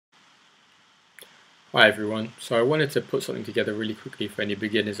Hi everyone. So I wanted to put something together really quickly for any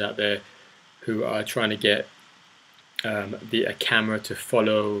beginners out there who are trying to get a camera to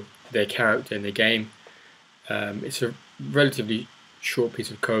follow their character in the game. It's a relatively short piece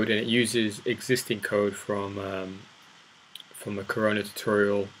of code and it uses existing code from a Corona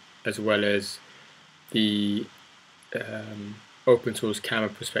tutorial as well as the open source camera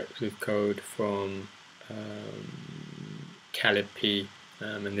perspective code from Calib P.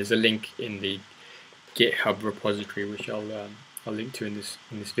 And there's a link in the GitHub repository, which I'll link to in this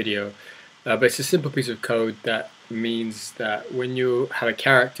video. But it's a simple piece of code that means that when you have a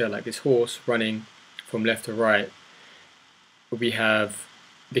character like this horse running from left to right, we have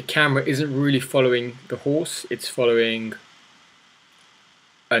the camera isn't really following the horse; it's following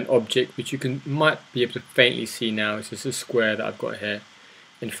an object which you might be able to faintly see now. It's just a square that I've got here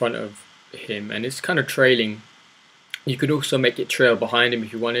in front of him, and it's kind of trailing. You could also make it trail behind him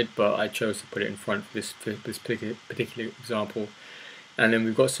if you wanted, but I chose to put it in front for this particular example. And then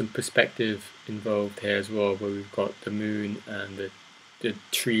we've got some perspective involved here as well, where we've got the moon and the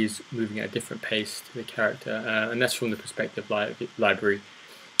trees moving at a different pace to the character, and that's from the perspective library.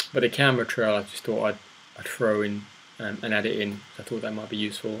 But the camera trail, I just thought I'd throw in and add it in. I thought that might be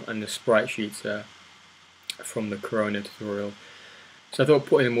useful, and the sprite sheets are from the Corona tutorial. So I thought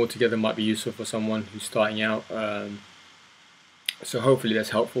putting them all together might be useful for someone who's starting out. So hopefully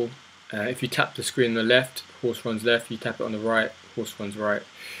that's helpful. If you tap the screen on the left, horse runs left. You tap it on the right, horse runs right.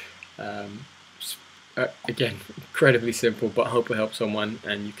 Again, incredibly simple, but hopefully help someone.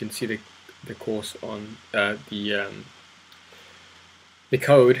 And you can see the course on the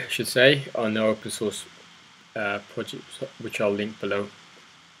code, I should say, on the open source project, which I'll link below.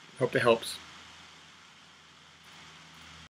 Hope it helps.